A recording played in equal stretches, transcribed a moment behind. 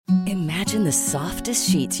Imagine the softest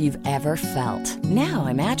sheets you've ever felt. Now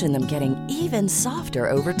imagine them getting even softer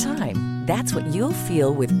over time. That's what you'll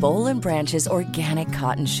feel with Boll & Branch's organic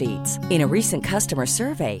cotton sheets. In a recent customer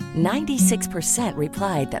survey, 96%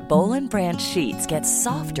 replied that Boll & Branch sheets get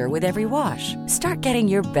softer with every wash. Start getting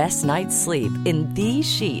your best night's sleep in these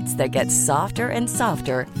sheets that get softer and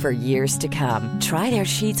softer for years to come. Try their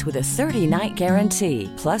sheets with a 30-night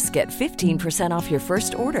guarantee. Plus, get 15% off your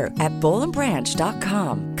first order at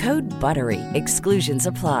bollandbranch.com. Code BUTTERY. Exclusions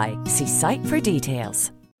apply. See site for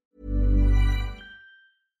details.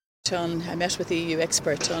 I met with the EU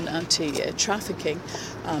expert on anti-trafficking.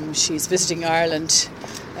 She's visiting Ireland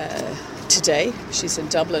today. She's in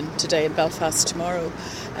Dublin today and Belfast tomorrow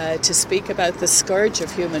to speak about the scourge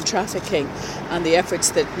of human trafficking and the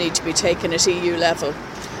efforts that need to be taken at EU level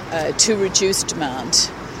to reduce demand.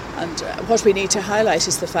 And what we need to highlight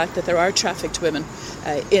is the fact that there are trafficked women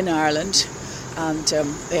in Ireland, and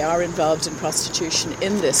they are involved in prostitution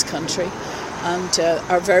in this country and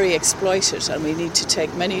are very exploited, and we need to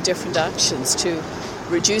take many different actions to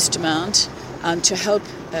reduce demand and to help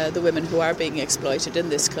the women who are being exploited in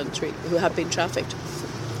this country, who have been trafficked.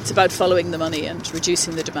 It's about following the money and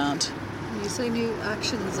reducing the demand. You say new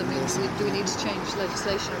actions. I mean, do we need to change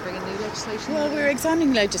legislation or bring in new legislation? Well, we're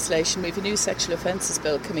examining legislation. We have a new sexual offences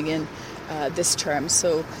bill coming in this term,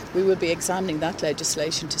 so we will be examining that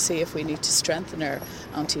legislation to see if we need to strengthen our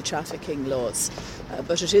anti-trafficking laws.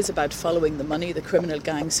 But it is about following the money, the criminal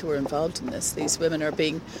gangs who are involved in this. These women are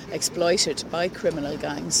being exploited by criminal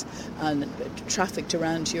gangs and trafficked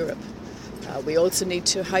around Europe. We also need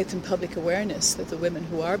to heighten public awareness that the women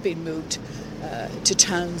who are being moved to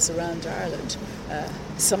towns around Ireland,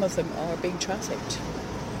 some of them are being trafficked.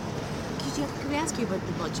 Can we ask you about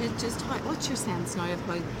the budget? Just what's your sense now of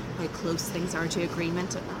how close things are to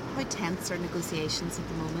agreement? How tense are negotiations at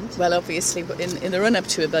the moment? Well, obviously, in the run-up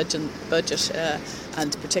to a budget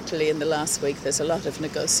and particularly in the last week, there's a lot of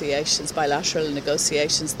negotiations, bilateral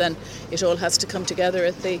negotiations. Then it all has to come together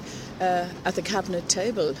at the cabinet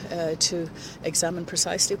table to examine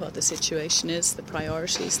precisely what the situation is, the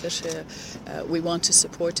priorities that we want to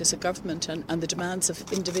support as a government, and the demands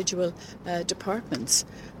of individual departments.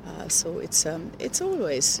 So it's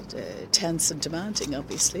always tense and demanding,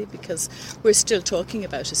 obviously, because we're still talking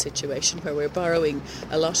about a situation where we're borrowing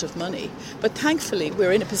a lot of money. But thankfully,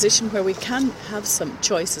 we're in a position where we can have some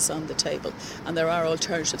choices on the table, and there are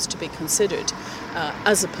alternatives to be considered,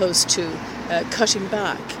 as opposed to cutting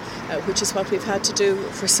back, which is what we've had to do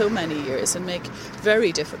for so many years, and make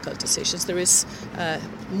very difficult decisions. There is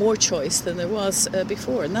more choice than there was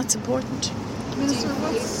before, and that's important. Minister,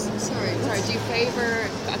 do you favour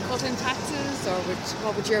a cut in taxes, or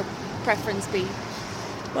what would your preference be?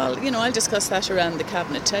 Well, I'll discuss that around the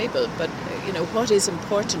cabinet table, but, what is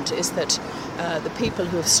important is that the people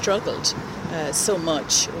who have struggled so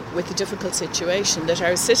much with the difficult situation, that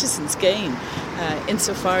our citizens gain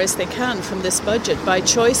insofar as they can from this budget by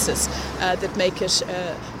choices that make it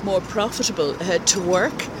more profitable to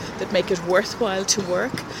work, that make it worthwhile to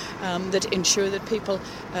work, that ensure that people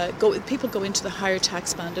go into the higher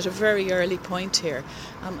tax band at a very early point here.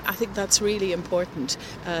 I think that's really important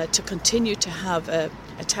to continue to have a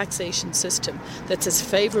taxation system that's as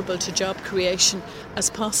favourable to job creation as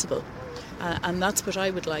possible. And that's what I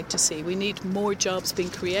would like to see. We need more jobs being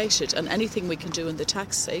created, and anything we can do in the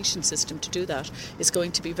taxation system to do that is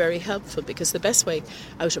going to be very helpful, because the best way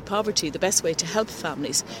out of poverty, the best way to help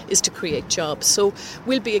families, is to create jobs. So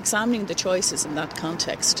we'll be examining the choices in that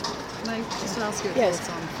context. Can I just ask your thoughts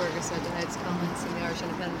on Fergus O'Donnell's comments in the Irish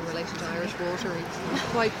Independent in relation to Irish water? He was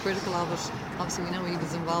quite critical of it. Obviously, we know he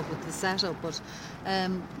was involved with the setup, but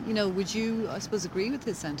would you, I suppose, agree with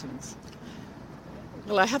his sentiments?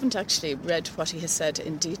 Well, I haven't actually read what he has said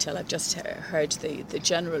in detail. I've just heard the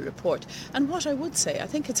general report. And what I would say, I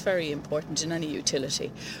think it's very important in any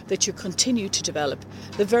utility that you continue to develop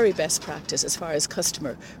the very best practice as far as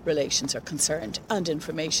customer relations are concerned and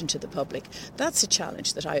information to the public. That's a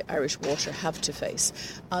challenge that Irish Water have to face.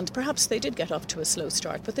 And perhaps they did get off to a slow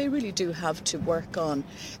start, but they really do have to work on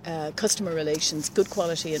customer relations, good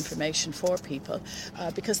quality information for people,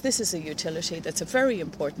 because this is a utility that's a very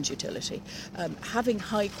important utility. Having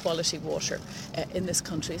high quality water in this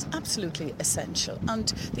country is absolutely essential, and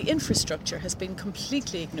the infrastructure has been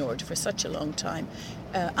completely ignored for such a long time.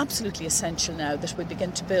 Absolutely essential now that we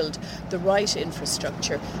begin to build the right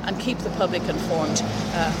infrastructure and keep the public informed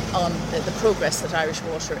on the progress that Irish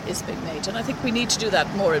Water is being made, and I think we need to do that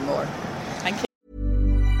more and more. Thank you.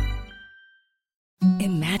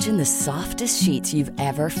 Imagine the softest sheets you've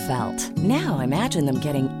ever felt. Now imagine them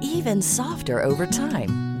getting even softer over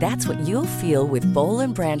time. That's what you'll feel with Boll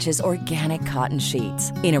 & Branch's organic cotton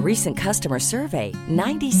sheets. In a recent customer survey,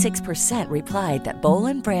 96% replied that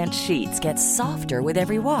Boll & Branch sheets get softer with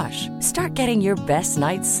every wash. Start getting your best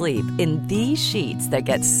night's sleep in these sheets that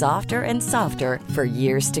get softer and softer for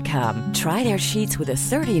years to come. Try their sheets with a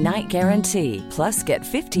 30-night guarantee. Plus, get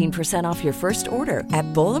 15% off your first order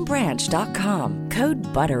at bollandbranch.com. Code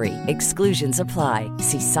BUTTERY. Exclusions apply.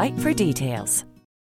 See site for details.